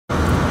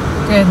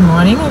Good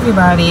morning,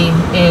 everybody.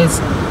 It's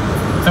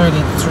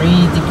 33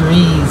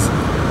 degrees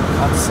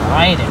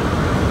outside.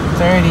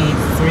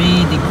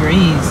 33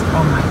 degrees.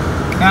 Oh my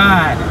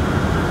god.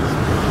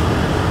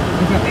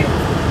 Look at it.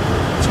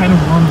 I'm trying to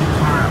warm the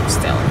car up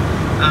still.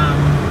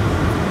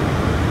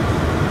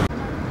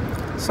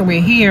 So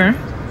we're here.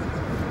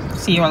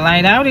 See your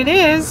light out? It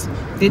is.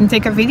 Didn't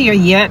take a video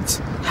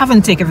yet.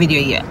 Haven't taken a video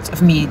yet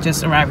of me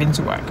just arriving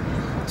to work.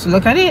 So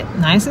look at it.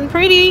 Nice and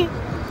pretty.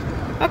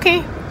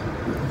 Okay.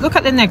 Look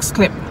at the next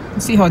clip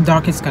and see how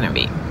dark it's gonna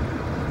be.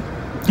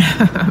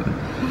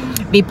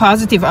 Be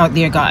positive out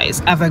there,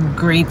 guys. Have a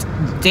great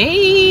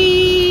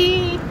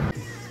day.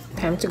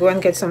 Time to go and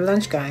get some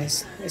lunch,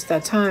 guys. It's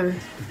that time.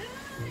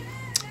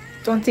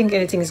 Don't think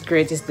anything is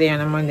great is there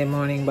on a Monday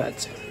morning,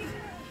 but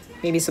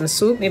maybe some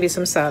soup, maybe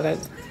some salad.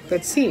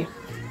 Let's see.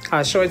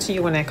 I'll show it to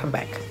you when I come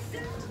back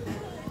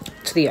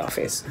to the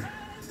office.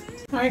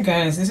 All right,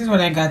 guys, this is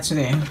what I got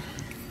today.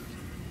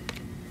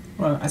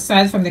 Well,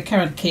 aside from the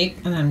carrot cake,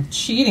 and I'm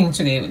cheating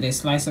today with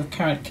this slice of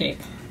carrot cake.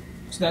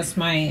 So that's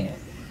my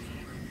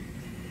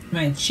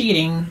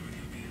cheating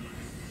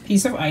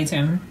piece of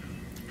item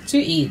to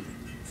eat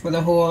for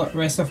the whole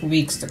rest of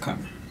weeks to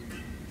come.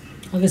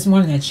 Well, this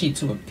morning I cheat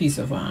to a piece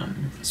of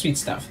sweet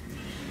stuff.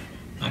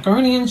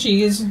 Macaroni and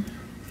cheese.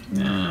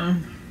 Nah,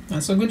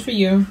 not so good for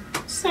you.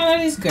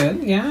 Salad is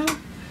good, yeah.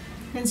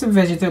 And some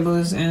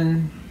vegetables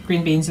and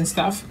green beans and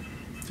stuff.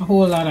 A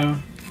whole lot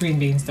of green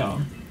beans though.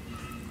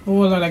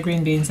 Whole lot of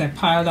green beans. I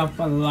piled up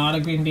a lot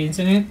of green beans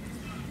in it.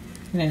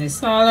 And then the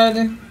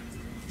salad.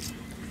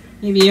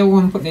 Maybe I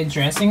won't put the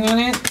dressing on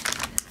it.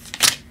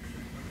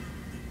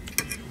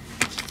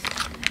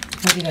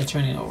 How did I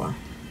turn it over?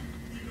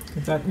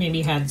 Because that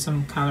maybe had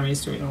some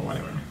calories to it or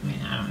whatever. I mean,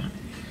 I don't know.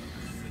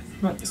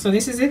 But so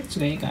this is it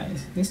today,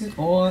 guys. This is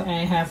all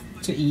I have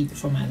to eat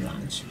for my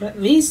lunch. But at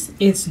least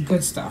it's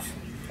good stuff.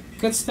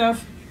 Good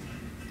stuff.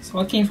 It's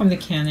all came from the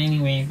can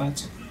anyway,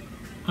 but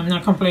I'm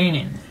not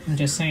complaining. I'm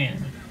just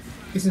saying.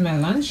 This is my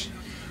lunch.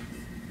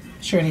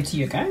 Showing it to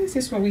you guys.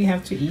 This is what we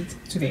have to eat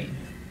today.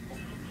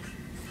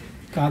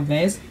 God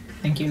bless.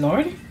 Thank you,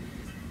 Lord.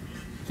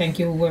 Thank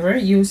you, whoever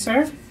you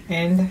serve.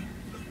 And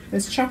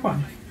let's chop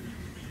on.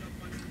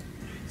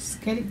 Let's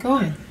get it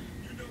going.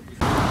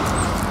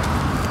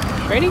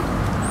 Ready?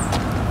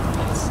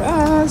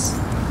 Sauce.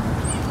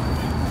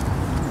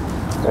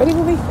 Ready,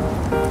 movie?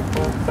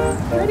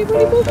 Ready,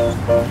 buddy, boo?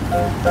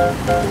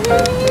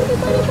 Ready,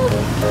 buddy, boo?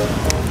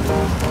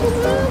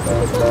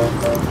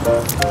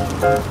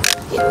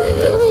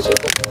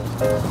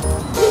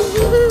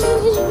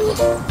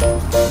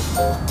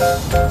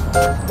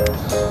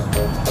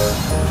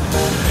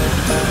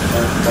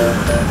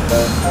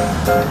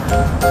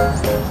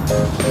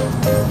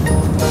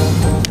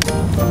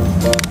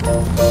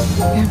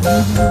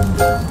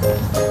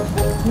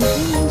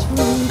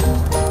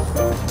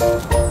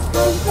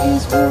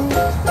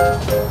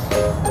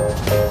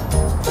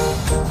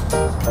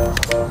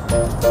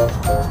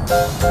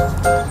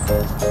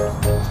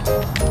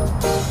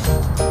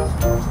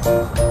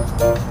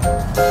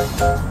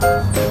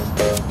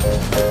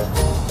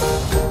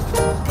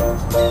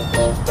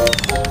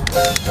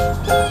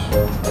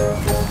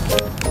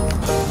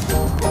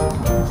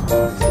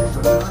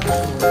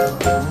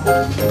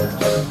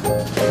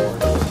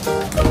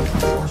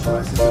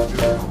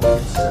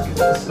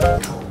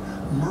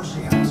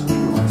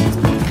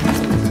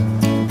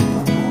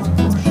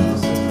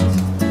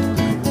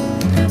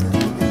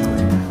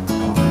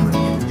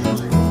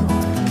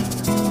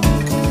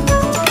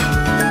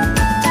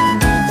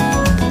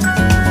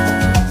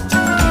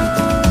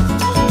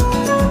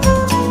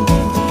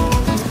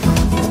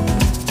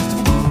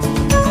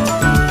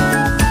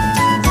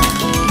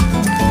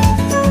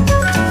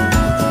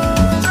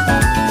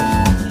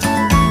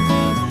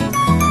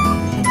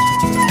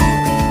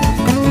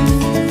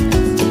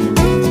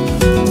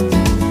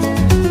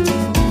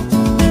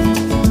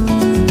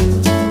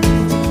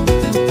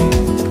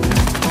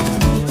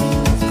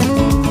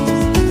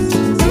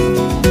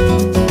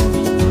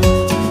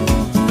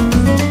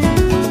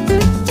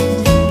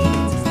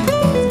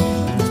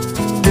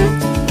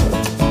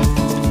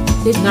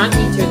 Did not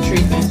eat your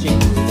treat, Benji.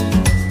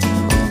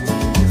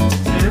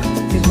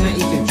 Did not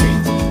eat your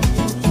treat.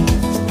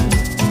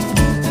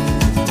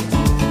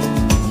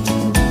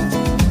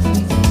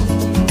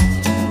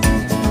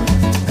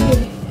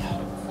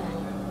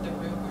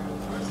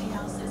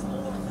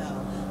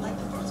 Like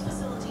the first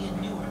facility in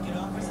Newark, it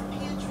offers a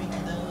pantry to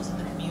those in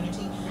the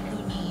community who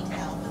need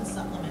help in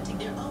supplementing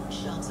their own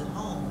shelves at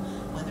home,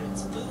 whether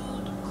it's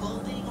food,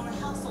 clothing, or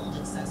household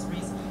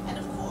accessories, and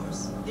of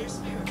course, their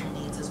spiritual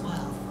needs as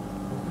well.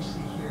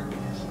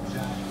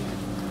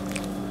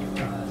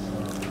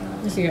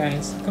 Let's see,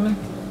 guys. Come on.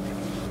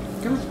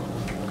 Come on.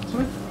 Come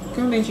on.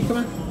 Come on, Benji. Come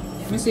on.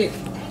 Let me see it.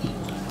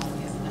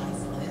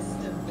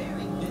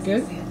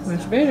 Good.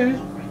 Much better.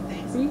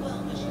 See?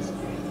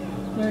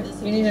 But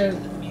we need a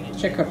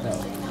checkup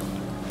though.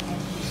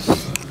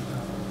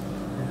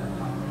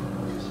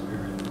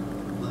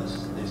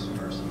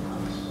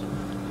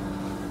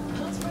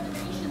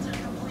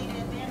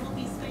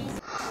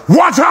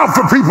 Watch out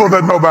for people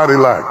that nobody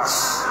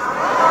likes.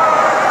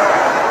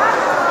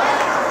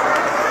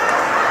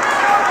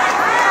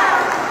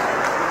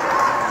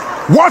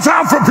 Watch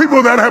out for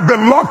people that have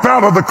been locked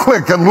out of the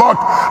clique and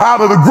locked out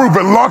of the group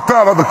and locked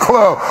out of the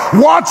club.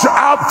 Watch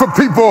out for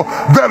people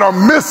that are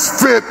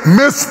misfit,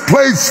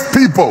 misplaced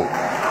people.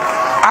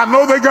 I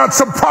know they got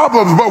some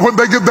problems, but when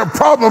they get their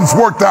problems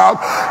worked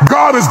out,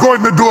 God is going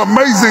to do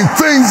amazing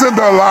things in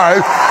their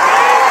life.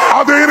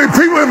 Are there any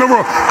people in the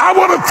room? I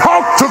want to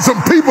talk to some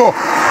people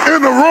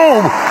in the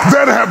room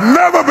that have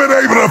never been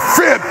able to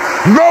fit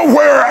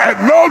nowhere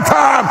at no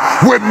time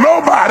with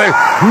nobody.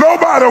 No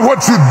matter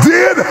what you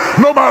did,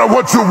 no matter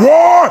what you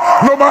wore,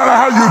 no matter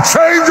how you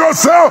changed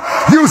yourself,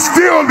 you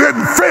still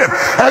didn't fit.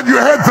 And you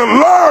had to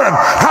learn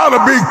how to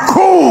be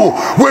cool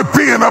with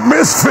being a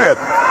misfit.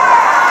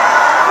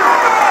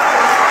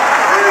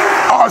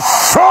 A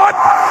short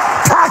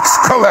tax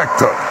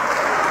collector.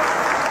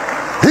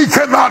 He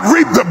cannot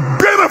reap the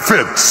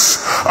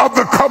benefits of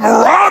the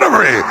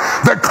camaraderie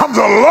that comes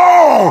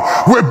along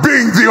with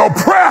being the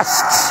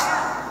oppressed.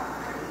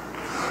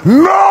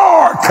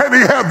 Nor can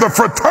he have the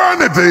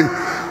fraternity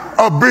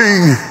of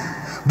being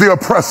the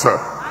oppressor.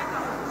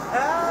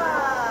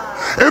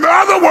 In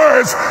other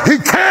words, he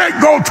can't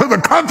go to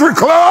the country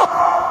club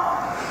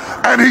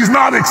and he's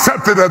not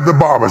accepted at the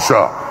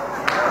barbershop.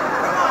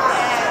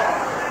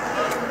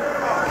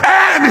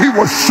 And he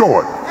was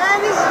short.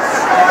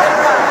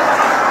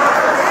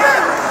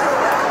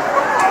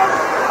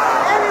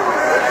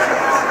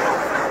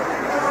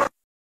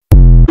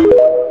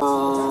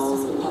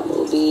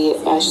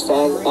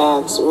 Hashtag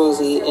Ask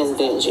Rosie and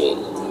Benji.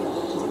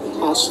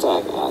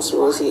 Hashtag Ask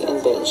Rosie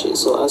and Benji.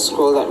 So I'll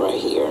scroll that right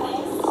here.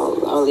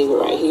 I'll leave it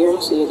right here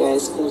so you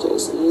guys can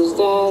just use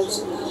that.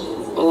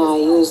 And I'll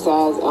use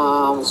that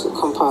to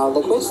compile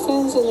the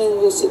questions, and then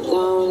we'll sit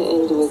down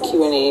and do a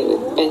Q&A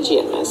with Benji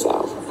and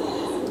myself.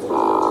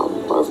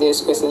 Or if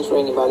there's questions for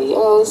anybody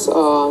else,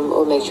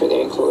 I'll make sure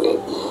they're included.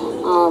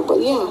 But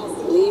yeah,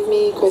 leave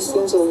me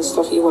questions and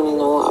stuff you want to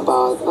know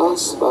about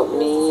us, about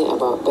me,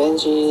 about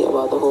Benji,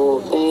 about the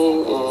whole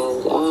thing.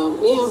 And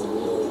yeah,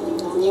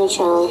 new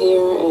channel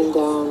here, and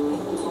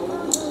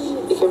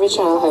if every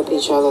channel help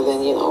each other,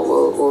 then you know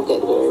we'll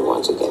get where we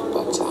want to get.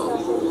 But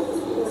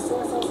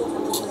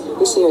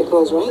we'll see how it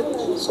goes, right?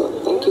 So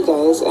thank you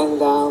guys, and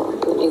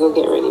let me go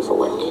get ready for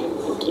work.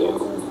 Thank you.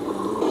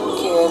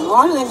 Good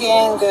morning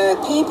again, good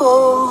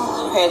people.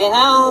 Heading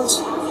out.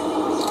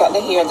 Got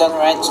the hair done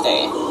right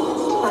today.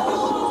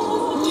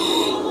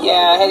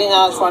 Yeah, heading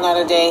out for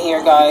another day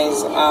here,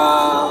 guys.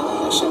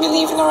 Should be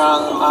leaving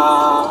around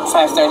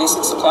 5:30,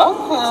 6 o'clock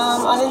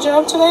on the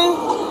job today.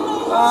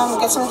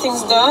 Get some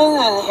things done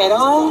and head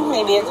home.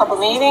 Maybe a couple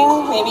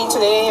meetings, maybe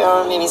today,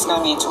 or maybe it's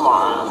gonna be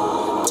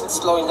tomorrow. It's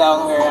slowing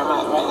down where I'm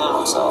at right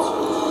now, so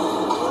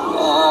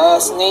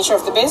that's the nature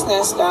of the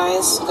business,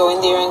 guys. Go in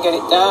there and get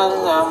it done.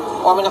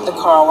 Warming up the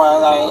car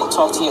while I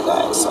talk to you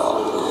guys. So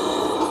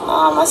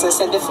as I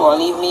said before,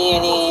 leave me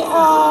any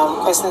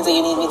questions that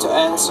you need me to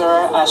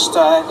answer.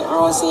 Hashtag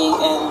Rosie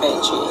and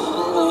Benji,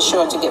 and we'll be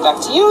sure to get back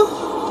to you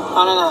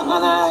on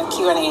a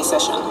Q&A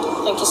session.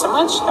 Thank you so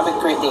much. Have a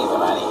great day,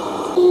 everybody.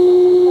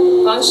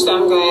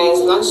 Lunchtime,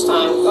 guys.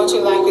 Lunchtime. Don't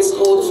you like this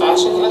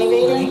old-fashioned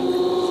elevator?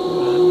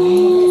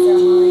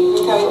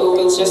 Look how it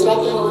opens, just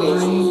like the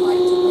movies.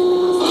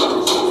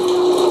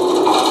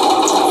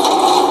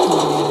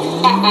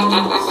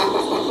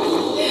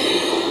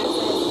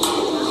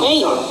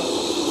 Hey.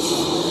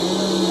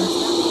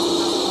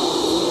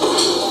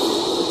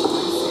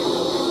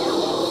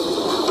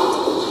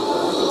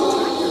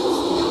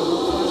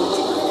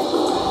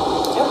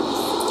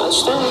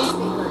 Lunchtime.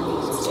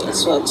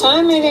 That's what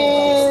time it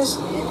is.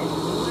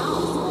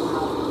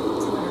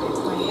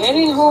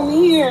 Heading home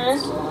here.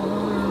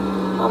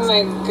 Oh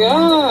my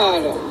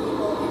god.